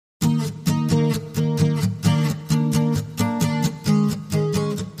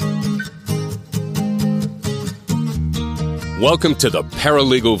Welcome to the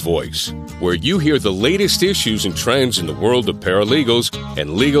Paralegal Voice, where you hear the latest issues and trends in the world of paralegals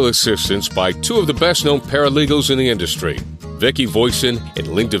and legal assistance by two of the best-known paralegals in the industry, Vicki, Voisin, and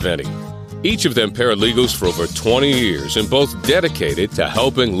Lynne DeVenny. Each of them paralegals for over 20 years and both dedicated to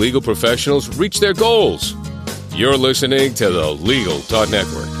helping legal professionals reach their goals. You're listening to the Legal Talk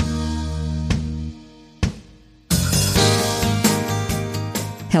Network.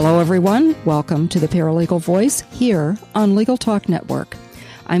 Hello, everyone. Welcome to the Paralegal Voice here on Legal Talk Network.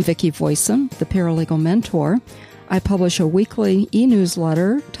 I'm Vicki Voisin, the Paralegal Mentor. I publish a weekly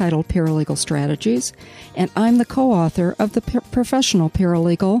e-newsletter titled Paralegal Strategies, and I'm the co-author of The Professional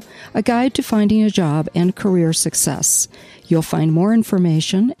Paralegal, a guide to finding a job and career success. You'll find more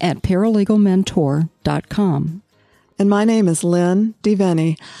information at paralegalmentor.com. And my name is Lynne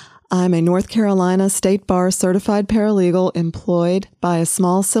DeVenny. I'm a North Carolina State Bar certified paralegal employed by a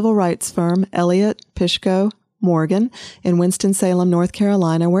small civil rights firm, Elliott Pishko Morgan, in Winston-Salem, North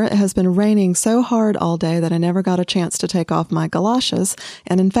Carolina, where it has been raining so hard all day that I never got a chance to take off my galoshes,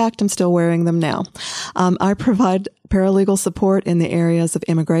 and in fact, I'm still wearing them now. I provide paralegal support in the areas of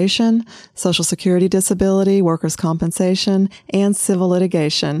immigration, Social Security disability, workers' compensation, and civil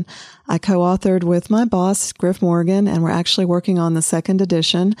litigation. I co-authored with my boss, Griff Morgan, and we're actually working on the second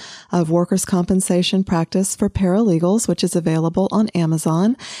edition of Workers' Compensation Practice for Paralegals, which is available on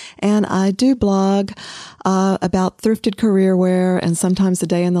Amazon. And I do blog about thrifted career wear and sometimes a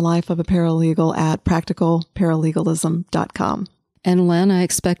day in the life of a paralegal at practicalparalegalism.com. And Lynn, I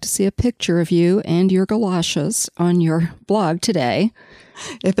expect to see a picture of you and your galoshes on your blog today.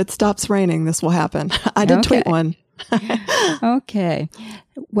 If it stops raining, this will happen. I did tweet one. Okay.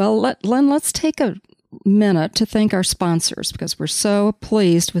 Well, Lynn, let's take a minute to thank our sponsors because we're so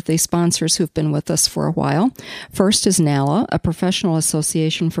pleased with these sponsors who've been with us for a while. First is NALA, a professional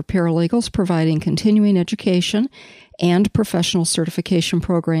association for paralegals providing continuing education and professional certification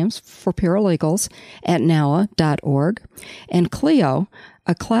programs for paralegals at nala.org. And Clio,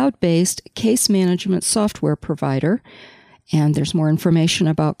 a cloud-based case management software provider. And there's more information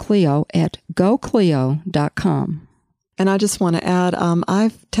about Clio at goclio.com. And I just want to add,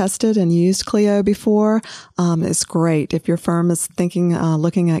 I've tested and used Clio before. It's great. If your firm is thinking,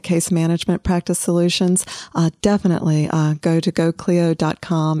 looking at case management practice solutions, definitely go to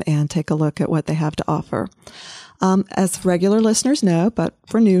goclio.com and take a look at what they have to offer. As regular listeners know, but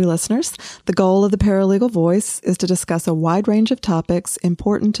for new listeners, the goal of the Paralegal Voice is to discuss a wide range of topics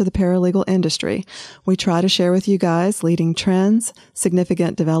important to the paralegal industry. We try to share with you guys leading trends,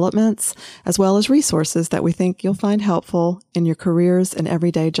 significant developments, as well as resources that we think you'll find helpful in your careers and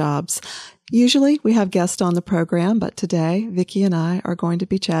everyday jobs. Usually we have guests on the program, but today Vicki and I are going to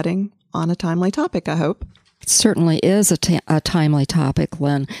be chatting on a timely topic, I hope. It certainly is a timely topic,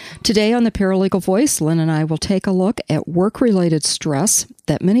 Lynn. Today on the Paralegal Voice, Lynn and I will take a look at work-related stress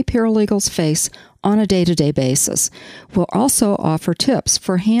that many paralegals face on a day-to-day basis. We'll also offer tips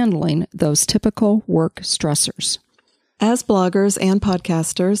for handling those typical work stressors. As bloggers and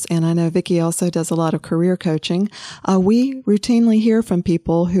podcasters, and I know Vicki also does a lot of career coaching, we routinely hear from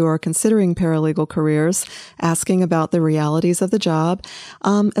people who are considering paralegal careers, asking about the realities of the job,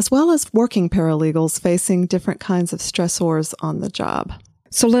 as well as working paralegals facing different kinds of stressors on the job.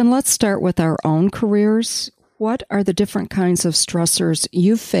 So, Lynn, let's start with our own careers. What are the different kinds of stressors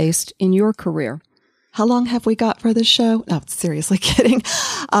you've faced in your career? How long have we got for this show? No, seriously kidding.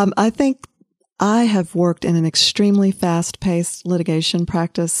 I think I have worked in an extremely fast-paced litigation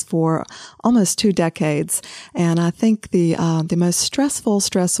practice for almost 2 decades, and I think the most stressful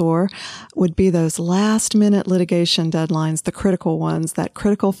stressor would be those last-minute litigation deadlines, the critical ones, that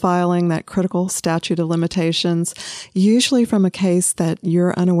critical filing, that critical statute of limitations, usually from a case that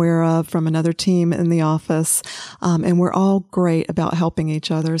you're unaware of from another team in the office, and we're all great about helping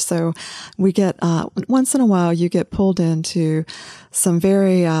each other. So we get once in a while you get pulled into some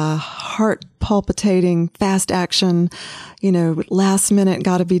very heart-palpitating, fast action, last minute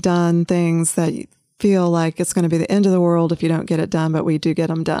got to be done things that you feel like it's going to be the end of the world if you don't get it done, but we do get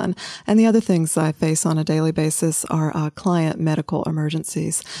them done. And the other things I face on a daily basis are client medical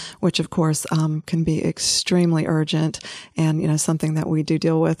emergencies, which of course can be extremely urgent and, something that we do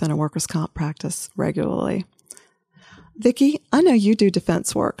deal with in a workers' comp practice regularly. Vicki, I know you do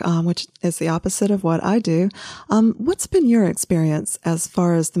defense work, which is the opposite of what I do. What's been your experience as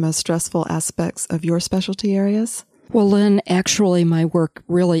far as the most stressful aspects of your specialty areas? Well, Lynn, actually, my work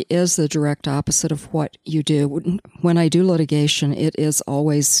really is the direct opposite of what you do. When I do litigation, it is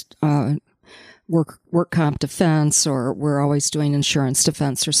always work comp defense, or we're always doing insurance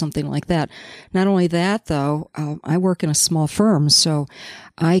defense or something like that. Not only that, though, I work in a small firm, so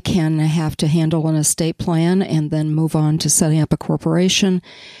I can have to handle an estate plan and then move on to setting up a corporation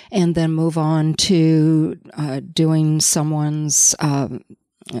and then move on to doing someone's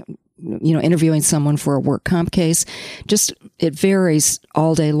interviewing someone for a work comp case. Just, it varies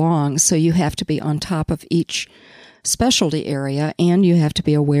all day long. So you have to be on top of each specialty area, and you have to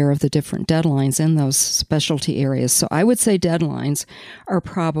be aware of the different deadlines in those specialty areas. So I would say deadlines are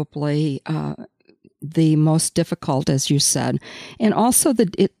probably the most difficult, as you said. And also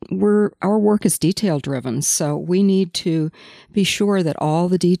our work is detail driven. So we need to be sure that all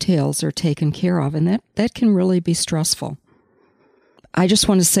the details are taken care of. And that can really be stressful. I just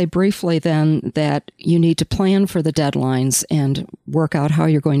want to say briefly then that you need to plan for the deadlines and work out how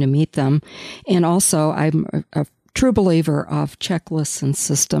you're going to meet them. And also, I'm a true believer of checklists and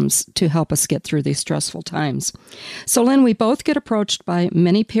systems to help us get through these stressful times. So, Lynne, we both get approached by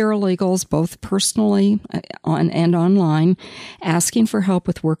many paralegals, both personally and online, asking for help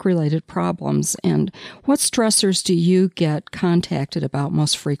with work-related problems. And what stressors do you get contacted about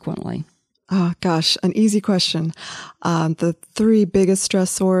most frequently? Oh, gosh, an easy question. The three biggest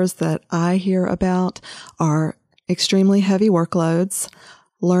stressors that I hear about are extremely heavy workloads,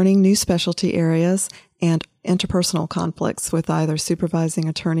 learning new specialty areas, and interpersonal conflicts with either supervising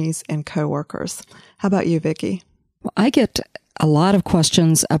attorneys and coworkers. How about you, Vicki? Well, I get a lot of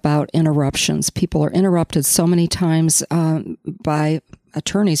questions about interruptions. People are interrupted so many times by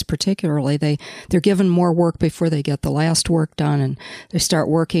attorneys particularly. They're given more work before they get the last work done, and they start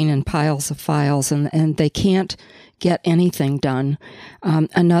working in piles of files, and they can't get anything done.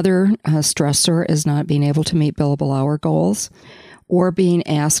 Another stressor is not being able to meet billable hour goals, or being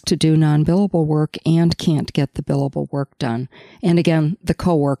asked to do non-billable work and can't get the billable work done. And again, the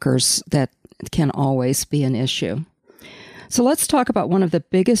coworkers, that can always be an issue. So let's talk about one of the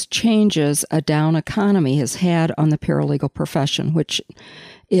biggest changes a down economy has had on the paralegal profession, which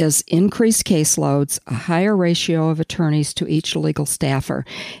is increased caseloads, a higher ratio of attorneys to each legal staffer.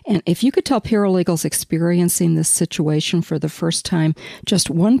 And if you could tell paralegals experiencing this situation for the first time just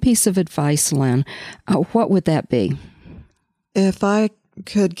one piece of advice, Lynne, what would that be? If I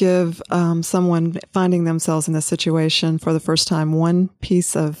could give someone finding themselves in this situation for the first time one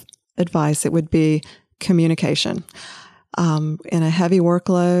piece of advice, it would be communication. In a heavy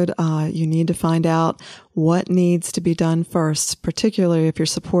workload, you need to find out what needs to be done first, particularly if you're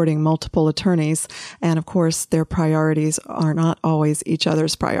supporting multiple attorneys. And of course, their priorities are not always each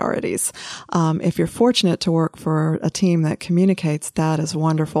other's priorities. If you're fortunate to work for a team that communicates, that is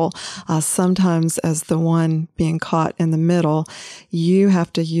wonderful. Sometimes as the one being caught in the middle, you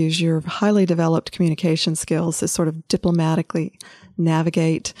have to use your highly developed communication skills to sort of diplomatically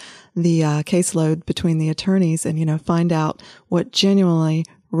navigate the caseload between the attorneys and, find out what genuinely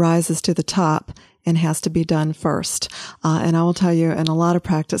rises to the top and has to be done first. And I will tell you, in a lot of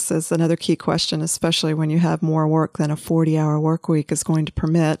practices, another key question, especially when you have more work than a 40-hour work week is going to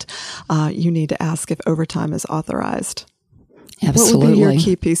permit, you need to ask if overtime is authorized. Absolutely. What would be your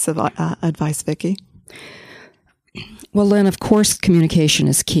key piece of advice, Vicki? Well, Lynne, of course, communication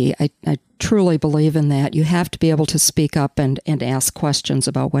is key. I truly believe in that. You have to be able to speak up and ask questions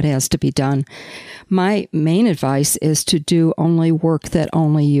about what has to be done. My main advice is to do only work that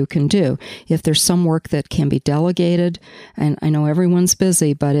only you can do. If there's some work that can be delegated, and I know everyone's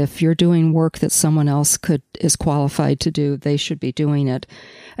busy, but if you're doing work that someone else is qualified to do, they should be doing it.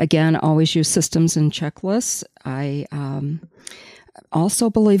 Again, always use systems and checklists. I also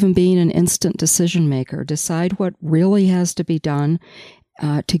believe in being an instant decision maker. Decide what really has to be done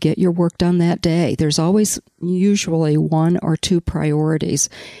to get your work done that day. There's always usually one or two priorities,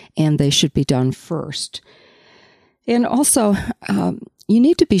 and they should be done first. And also, you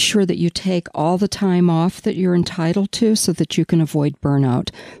need to be sure that you take all the time off that you're entitled to so that you can avoid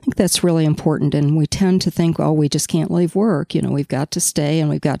burnout. I think that's really important, and we tend to think, we just can't leave work. We've got to stay, and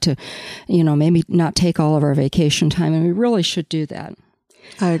we've got to, maybe not take all of our vacation time, and we really should do that.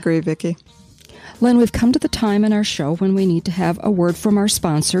 I agree, Vicki. Lynne, we've come to the time in our show when we need to have a word from our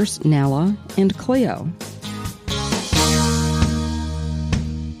sponsors, Nala and Clio.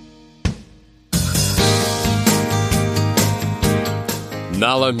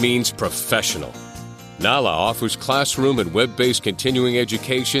 NALA means professional. NALA offers classroom and web-based continuing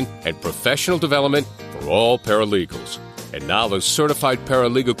education and professional development for all paralegals. And NALA's certified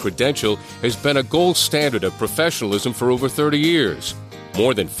paralegal credential has been a gold standard of professionalism for over 30 years.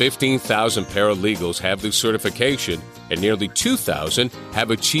 More than 15,000 paralegals have this certification, and nearly 2,000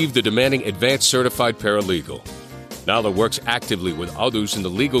 have achieved the demanding advanced certified paralegal. Nala works actively with others in the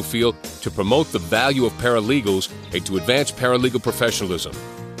legal field to promote the value of paralegals and to advance paralegal professionalism.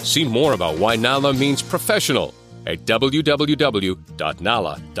 See more about why Nala means professional at www.nala.org.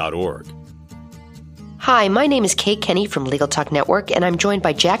 Hi, my name is Kate Kenny from Legal Talk Network, and I'm joined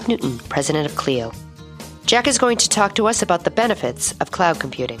by Jack Newton, president of Clio. Jack is going to talk to us about the benefits of cloud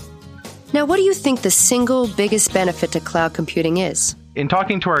computing. Now, what do you think the single biggest benefit to cloud computing is? In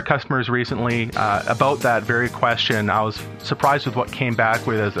talking to our customers recently about that very question, I was surprised with what came back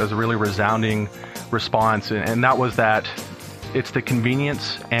with as a really resounding response, and that was that it's the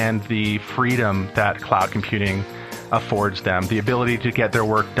convenience and the freedom that cloud computing affords them. The ability to get their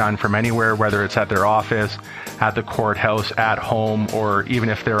work done from anywhere, whether it's at their office, at the courthouse, at home, or even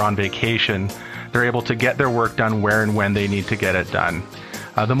if they're on vacation, they're able to get their work done where and when they need to get it done.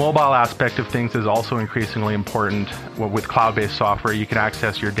 The mobile aspect of things is also increasingly important. With cloud-based software, you can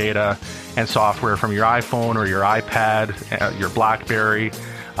access your data and software from your iPhone or your iPad, your BlackBerry,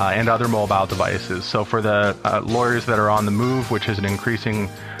 and other mobile devices. So for the lawyers that are on the move, which is an increasing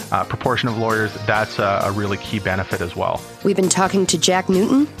proportion of lawyers, that's a really key benefit as well. We've been talking to Jack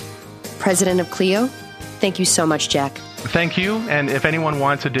Newton, president of Clio. Thank you so much, Jack. Thank you. And if anyone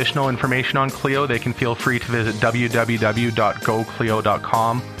wants additional information on Clio, they can feel free to visit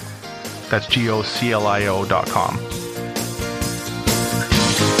www.goclio.com. That's GOCLIO.com.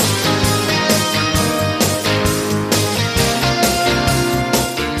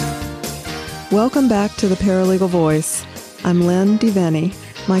 Welcome back to the Paralegal Voice. I'm Lynne DeVenny.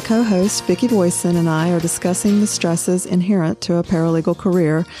 My co-host, Vicki Voisin, and I are discussing the stresses inherent to a paralegal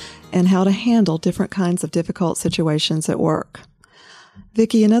career and how to handle different kinds of difficult situations at work.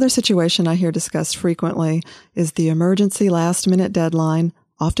 Vicki, another situation I hear discussed frequently is the emergency last-minute deadline,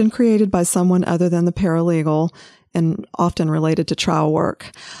 often created by someone other than the paralegal and often related to trial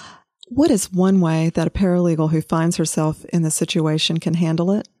work. What is one way that a paralegal who finds herself in this situation can handle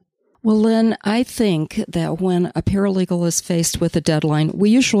it? Well, Lynn, I think that when a paralegal is faced with a deadline, we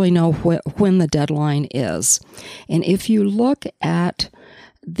usually know when the deadline is. And if you look at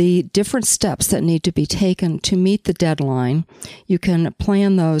the different steps that need to be taken to meet the deadline, you can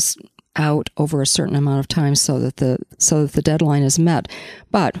plan those out over a certain amount of time so that the deadline is met.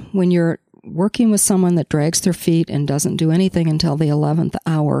 But when you're working with someone that drags their feet and doesn't do anything until the 11th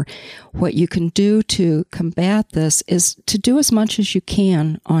hour, what you can do to combat this is to do as much as you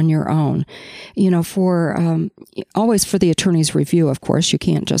can on your own. You know, always for the attorney's review, of course, you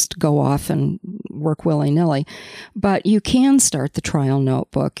can't just go off and work willy-nilly, but you can start the trial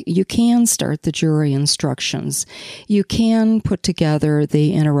notebook. You can start the jury instructions. You can put together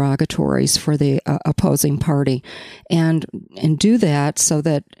the interrogatories for the opposing party and do that so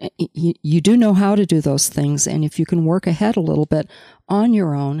that you do know how to do those things. And if you can work ahead a little bit on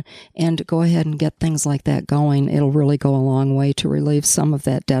your own and go ahead and get things like that going, it'll really go a long way to relieve some of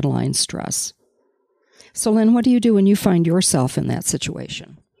that deadline stress. So, Lynn, what do you do when you find yourself in that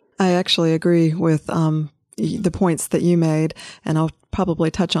situation? I actually agree with the points that you made, and I'll probably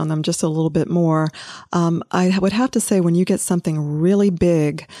touch on them just a little bit more. I would have to say when you get something really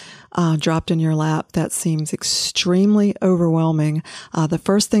big dropped in your lap that seems extremely overwhelming, the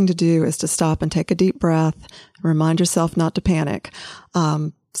first thing to do is to stop and take a deep breath, remind yourself not to panic.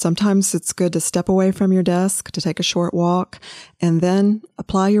 Sometimes it's good to step away from your desk, to take a short walk, and then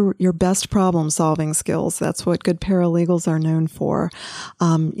apply your best problem-solving skills. That's what good paralegals are known for.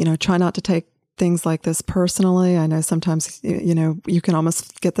 Try not to take things like this personally. I know sometimes, you can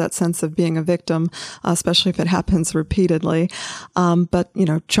almost get that sense of being a victim, especially if it happens repeatedly. But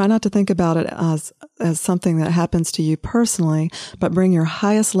try not to think about it as something that happens to you personally, but bring your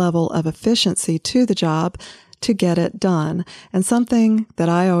highest level of efficiency to the job to get it done. And something that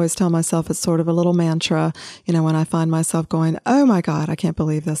I always tell myself is sort of a little mantra, when I find myself going, oh my God, I can't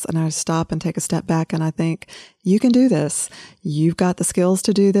believe this. And I stop and take a step back and I think, you can do this. You've got the skills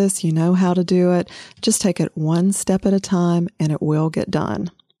to do this. You know how to do it. Just take it one step at a time and it will get done.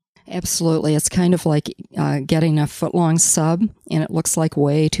 Absolutely. It's kind of like getting a foot-long sub, and it looks like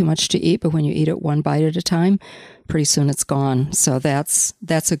way too much to eat, but when you eat it one bite at a time, pretty soon it's gone. So that's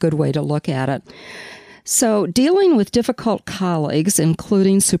a good way to look at it. So dealing with difficult colleagues,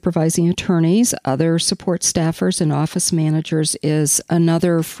 including supervising attorneys, other support staffers, and office managers is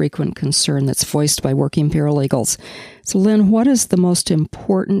another frequent concern that's voiced by working paralegals. So, Lynn, what is the most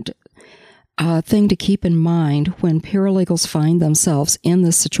important thing to keep in mind when paralegals find themselves in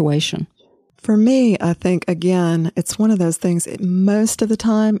this situation? For me, I think, again, it's one of those things, most of the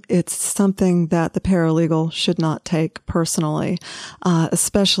time, it's something that the paralegal should not take personally,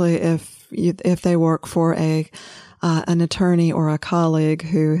 especially if they work for a an attorney or a colleague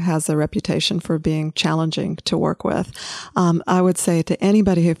who has a reputation for being challenging to work with. I would say to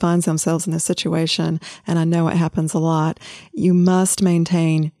anybody who finds themselves in this situation, and I know it happens a lot, you must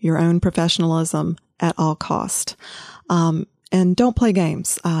maintain your own professionalism at all cost. And don't play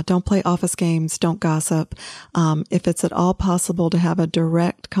games. Don't play office games. Don't gossip. If it's at all possible to have a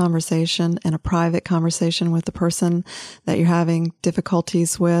direct conversation and a private conversation with the person that you're having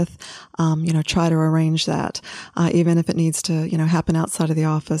difficulties with, try to arrange that, even if it needs to, happen outside of the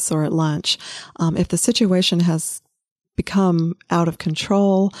office or at lunch. If the situation has become out of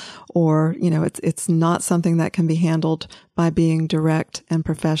control, or it's not something that can be handled by being direct and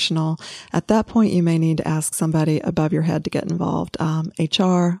professional, at that point you may need to ask somebody above your head to get involved,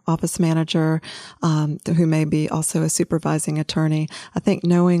 HR, office manager, who may be also a supervising attorney. I think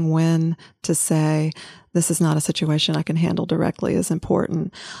knowing when to say, this is not a situation I can handle directly, is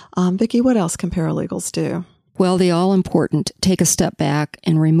important. Vicki, what else can paralegals do? Well, the all-important, take a step back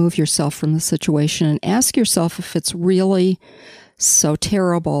and remove yourself from the situation and ask yourself if it's really so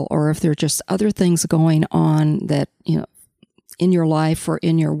terrible, or if there are just other things going on that, in your life or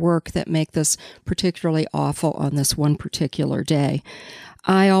in your work that make this particularly awful on this one particular day.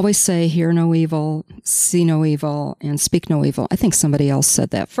 I always say, hear no evil, see no evil, and speak no evil. I think somebody else said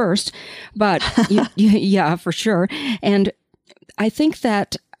that first, but yeah, for sure. And I think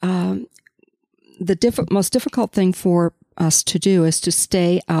that the most difficult thing for us to do is to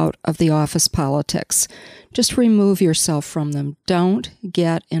stay out of the office politics. Just remove yourself from them. Don't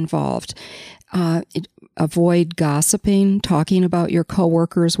get involved. Avoid gossiping, talking about your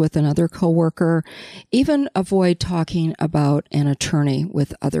coworkers with another coworker. Even avoid talking about an attorney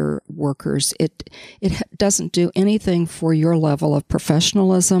with other workers. It doesn't do anything for your level of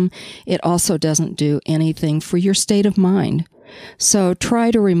professionalism. It also doesn't do anything for your state of mind. So try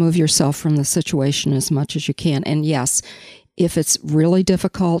to remove yourself from the situation as much as you can. And yes, if it's really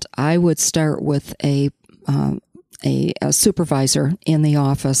difficult, I would start with a supervisor in the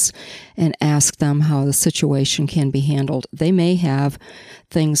office and ask them how the situation can be handled. They may have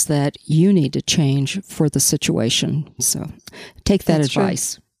things that you need to change for the situation. So take that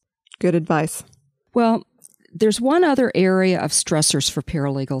advice. True. Good advice. Well, there's one other area of stressors for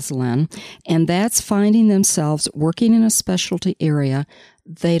paralegals, Lynne, and that's finding themselves working in a specialty area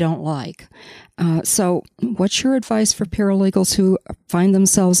they don't like. So what's your advice for paralegals who find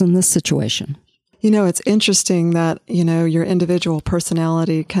themselves in this situation? It's interesting that, your individual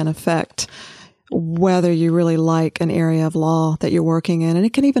personality can affect whether you really like an area of law that you're working in. And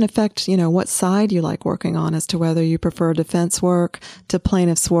it can even affect, what side you like working on, as to whether you prefer defense work to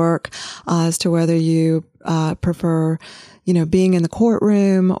plaintiff's work, as to whether you prefer, being in the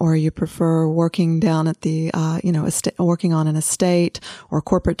courtroom, or you prefer working down at the, working on an estate or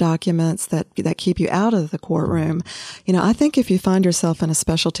corporate documents that keep you out of the courtroom. I think if you find yourself in a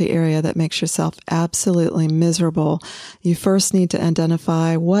specialty area that makes yourself absolutely miserable, you first need to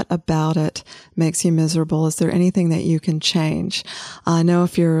identify what about it makes you miserable. Is there anything that you can change? I know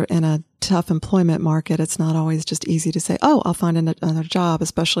if you're in a tough employment market, it's not always just easy to say, oh, I'll find another job,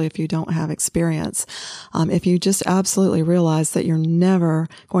 especially if you don't have experience. If you just absolutely realize that you're never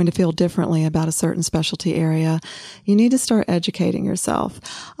going to feel differently about a certain specialty area, you need to start educating yourself.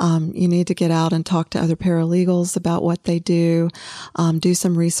 You need to get out and talk to other paralegals about what they do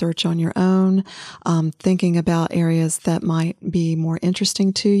some research on your own, thinking about areas that might be more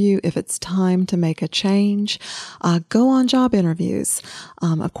interesting to you. If it's time to make a change, go on job interviews.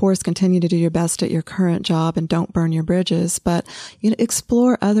 Of course, continue to do your best at your current job and don't burn your bridges, but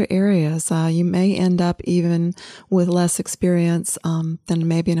explore other areas. You may end up even with less experience than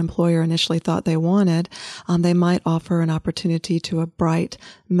maybe an employer initially thought they wanted. They might offer an opportunity to a bright,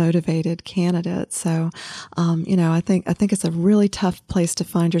 motivated candidate. So, I think it's a really tough place to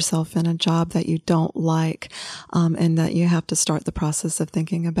find yourself in a job that you don't like, and that you have to start the process of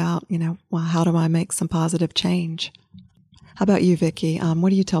thinking about, well, how do I make some positive change? How about you, Vicki? What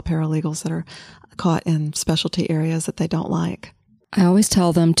do you tell paralegals that are caught in specialty areas that they don't like? I always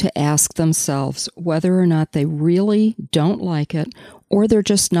tell them to ask themselves whether or not they really don't like it, or they're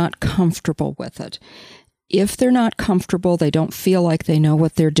just not comfortable with it. If they're not comfortable, they don't feel like they know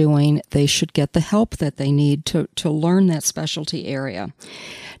what they're doing, they should get the help that they need to learn that specialty area.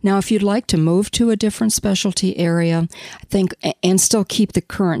 Now, if you'd like to move to a different specialty area, I think, and still keep the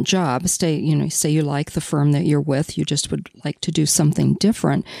current job, say you like the firm that you're with, you just would like to do something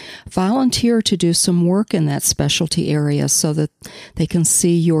different, volunteer to do some work in that specialty area so that they can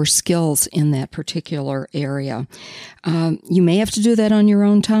see your skills in that particular area. You may have to do that on your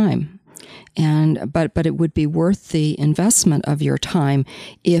own time. But it would be worth the investment of your time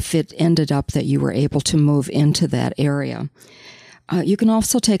if it ended up that you were able to move into that area. You can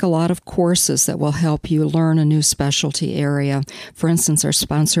also take a lot of courses that will help you learn a new specialty area. For instance, our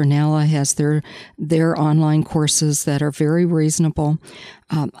sponsor, NALA, has their online courses that are very reasonable.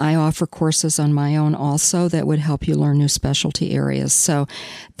 I offer courses on my own also that would help you learn new specialty areas. So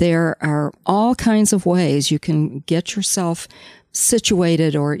there are all kinds of ways you can get yourself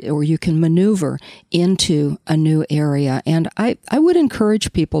situated or you can maneuver into a new area. And I would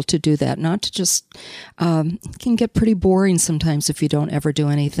encourage people to do that, not to just, it can get pretty boring sometimes if you don't ever do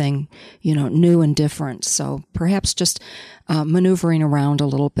anything, new and different. So perhaps just maneuvering around a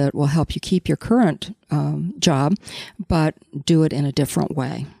little bit will help you keep your current job, but do it in a different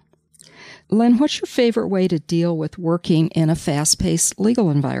way. Lynne, what's your favorite way to deal with working in a fast-paced legal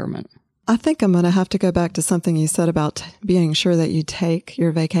environment? I think I'm going to have to go back to something you said about being sure that you take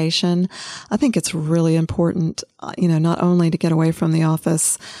your vacation. I think it's really important, not only to get away from the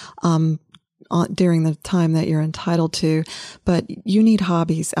office during the time that you're entitled to, but you need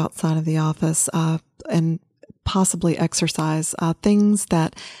hobbies outside of the office and possibly exercise, things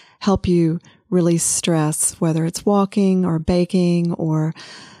that help you release stress, whether it's walking or baking or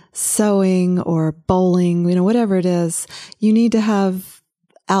sewing or bowling, whatever it is. You need to have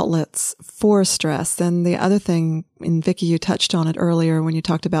outlets for stress. And the other thing, and Vicki, you touched on it earlier when you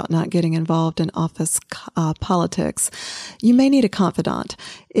talked about not getting involved in office politics, you may need a confidant.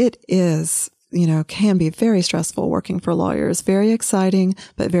 It is, can be very stressful working for lawyers, very exciting,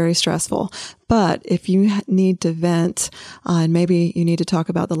 but very stressful. But if you need to vent, and maybe you need to talk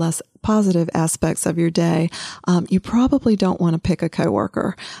about the less positive aspects of your day, you probably don't want to pick a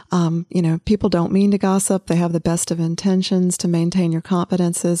coworker. People don't mean to gossip. They have the best of intentions to maintain your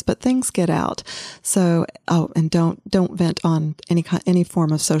confidences, but things get out. So, and don't vent on any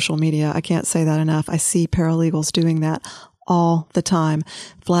form of social media. I can't say that enough. I see paralegals doing that all the time,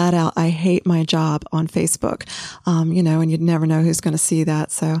 flat out. I hate my job on Facebook, and you'd never know who's going to see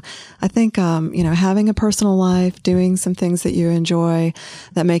that. So I think, having a personal life, doing some things that you enjoy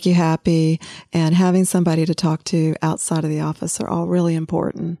that make you happy, and having somebody to talk to outside of the office are all really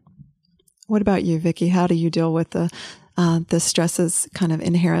important. What about you, Vicki? How do you deal with the stresses kind of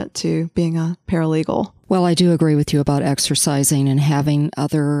inherent to being a paralegal? Well, I do agree with you about exercising and having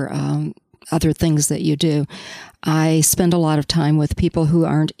other things that you do. I spend a lot of time with people who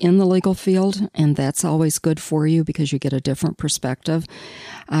aren't in the legal field, and that's always good for you because you get a different perspective.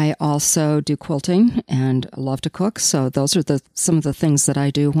 I also do quilting and love to cook, so those are some of the things that I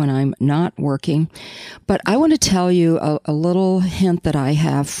do when I'm not working. But I want to tell you a little hint that I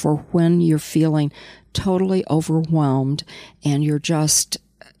have for when you're feeling totally overwhelmed and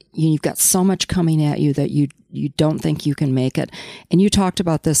you've got so much coming at you that you don't think you can make it. And you talked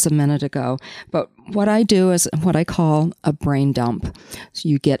about this a minute ago, but what I do is what I call a brain dump. So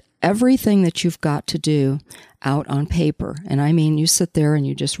you get everything that you've got to do out on paper. And I mean, you sit there and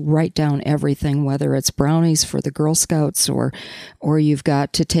you just write down everything, whether it's brownies for the Girl Scouts or you've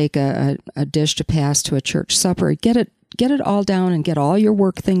got to take a dish to pass to a church supper. Get it all down and get all your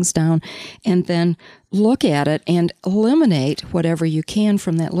work things down, and then look at it and eliminate whatever you can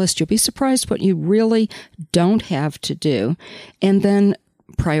from that list. You'll be surprised what you really don't have to do, and then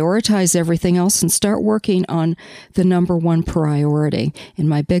prioritize everything else and start working on the number one priority. And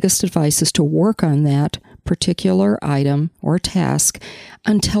my biggest advice is to work on that particular item or task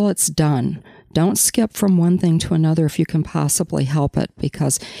until it's done. Don't skip from one thing to another if you can possibly help it,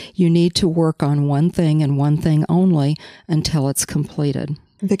 because you need to work on one thing and one thing only until it's completed.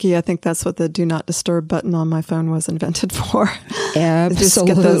 Vicki, I think that's what the do not disturb button on my phone was invented for. Absolutely. Just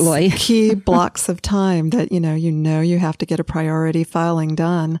get those key blocks of time that, you have to get a priority filing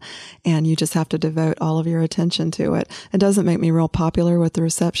done, and you just have to devote all of your attention to it. It doesn't make me real popular with the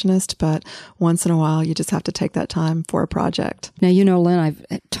receptionist, but once in a while, you just have to take that time for a project. Now, Lynne, I've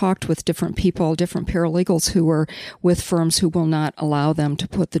talked with different people, different paralegals who are with firms who will not allow them to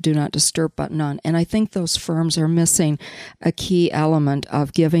put the do not disturb button on. And I think those firms are missing a key element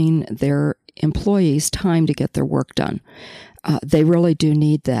of giving their employees time to get their work done. They really do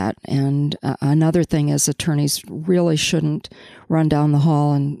need that. And another thing is attorneys really shouldn't run down the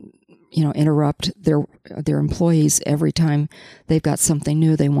hall and interrupt their employees every time they've got something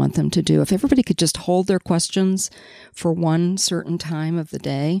new they want them to do. If everybody could just hold their questions for one certain time of the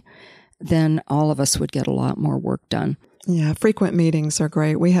day, then all of us would get a lot more work done. Yeah, frequent meetings are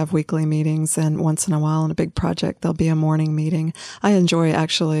great. We have weekly meetings, and once in a while in a big project, there'll be a morning meeting. I enjoy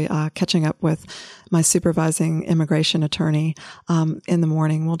actually catching up with my supervising immigration attorney in the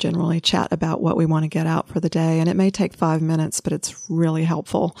morning. We'll generally chat about what we want to get out for the day, and it may take 5 minutes, but it's really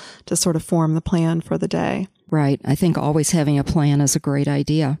helpful to sort of form the plan for the day. Right. I think always having a plan is a great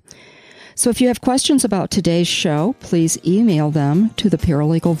idea. So if you have questions about today's show, please email them to the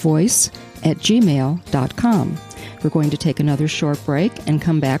paralegalvoice@gmail.com. We're going to take another short break and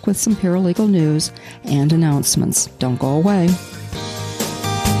come back with some paralegal news and announcements. Don't go away.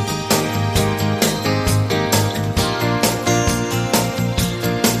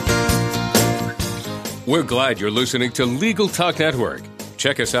 We're glad you're listening to Legal Talk Network.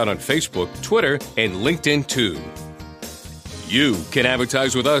 Check us out on Facebook, Twitter, and LinkedIn too. You can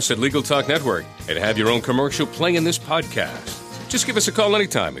advertise with us at Legal Talk Network and have your own commercial play in this podcast. Just give us a call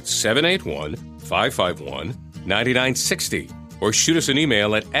anytime at 781-551-9960 or shoot us an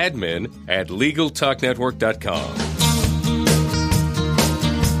email at admin@LegalTalkNetwork.com.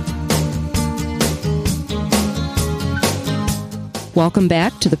 Welcome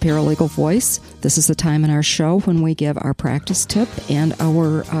back to the Paralegal Voice. This is the time in our show when we give our practice tip and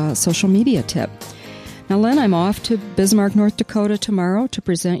our social media tip. Now, Lynne, I'm off to Bismarck, North Dakota tomorrow to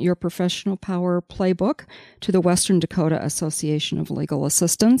present your professional power playbook to the Western Dakota Association of Legal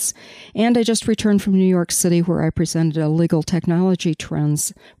Assistants. And I just returned from New York City where I presented a legal technology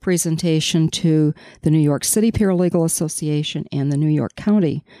trends presentation to the New York City Paralegal Association and the New York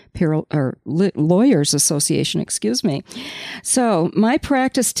County Lawyers Association, So my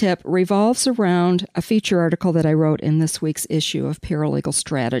practice tip revolves around a feature article that I wrote in this week's issue of Paralegal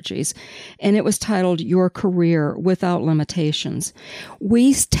Strategies, and it was titled Your Career Without Limitations.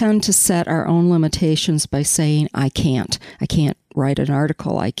 We tend to set our own limitations by saying, I can't write an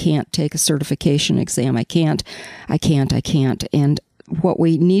article. I can't take a certification exam. I can't. And what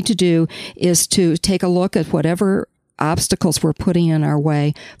we need to do is to take a look at whatever obstacles we're putting in our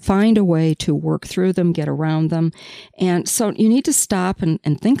way, find a way to work through them, get around them. And so you need to stop and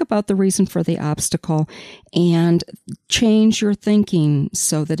think about the reason for the obstacle and change your thinking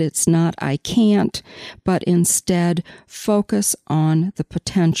so that it's not I can't, but instead focus on the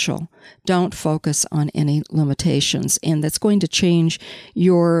potential. Don't focus on any limitations. And that's going to change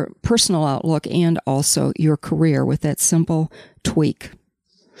your personal outlook and also your career with that simple tweak.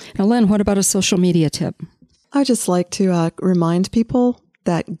 Now, Lynne, what about a social media tip? I just like to remind people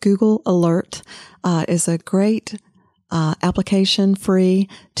that Google Alert is a great application, free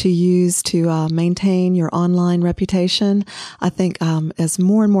to use to maintain your online reputation. I think as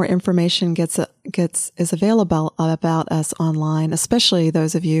more and more information is available about us online, especially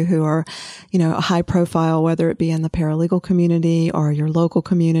those of you who are, high profile, whether it be in the paralegal community or your local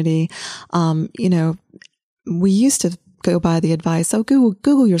community, we used to go by the advice,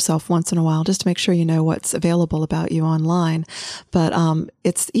 Google yourself once in a while just to make sure you know what's available about you online. But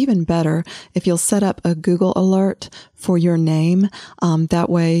it's even better if you'll set up a Google alert for your name.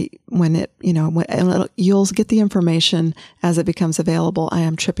 That way, when you'll get the information as it becomes available. I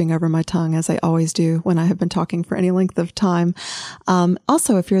am tripping over my tongue as I always do when I have been talking for any length of time.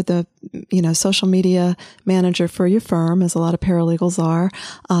 Also, if you're the social media manager for your firm, as a lot of paralegals are,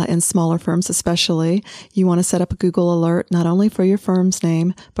 in smaller firms especially, you want to set up a Google alert not only for your firm's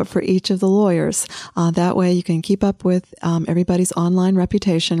name but for each of the lawyers. That way, you can keep up with everybody's online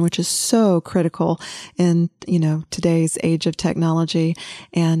reputation, which is so critical in today's age of technology,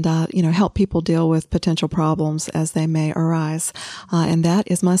 and help people deal with potential problems as they may arise. And that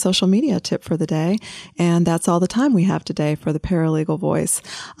is my social media tip for the day. And that's all the time we have today for the Paralegal Voice.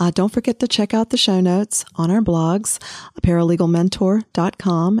 Don't forget to check out the show notes on our blogs,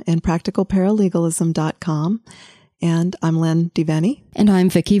 paralegalmentor.com and practicalparalegalism.com. And I'm Lynne DeVenny. And I'm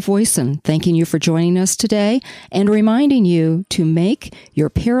Vicki Voisin, thanking you for joining us today and reminding you to make your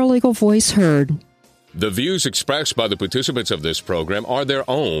paralegal voice heard. The views expressed by the participants of this program are their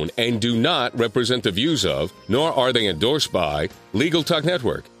own and do not represent the views of, nor are they endorsed by, Legal Talk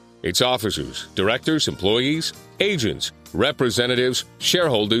Network, its officers, directors, employees, agents, representatives,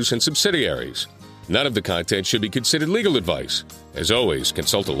 shareholders, and subsidiaries. None of the content should be considered legal advice. As always,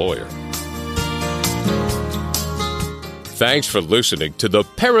 consult a lawyer. Thanks for listening to the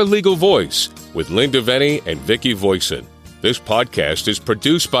Paralegal Voice with Lynne DeVenny and Vicki Voisin. This podcast is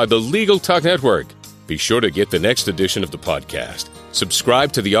produced by the Legal Talk Network. Be sure to get the next edition of the podcast.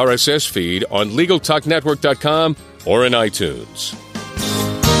 Subscribe to the RSS feed on LegalTalkNetwork.com or in iTunes.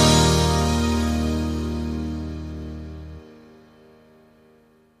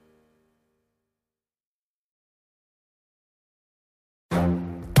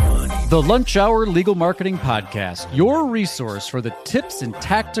 The Lunch Hour Legal Marketing Podcast, your resource for the tips and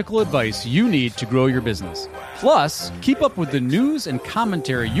tactical advice you need to grow your business. Plus, keep up with the news and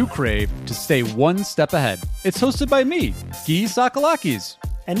commentary you crave to stay one step ahead. It's hosted by me, Guy Sakalakis.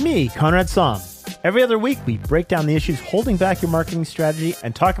 And me, Conrad Som. Every other week, we break down the issues holding back your marketing strategy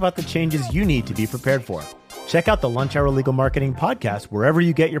and talk about the changes you need to be prepared for. Check out the Lunch Hour Legal Marketing Podcast wherever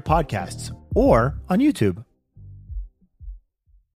you get your podcasts or on YouTube.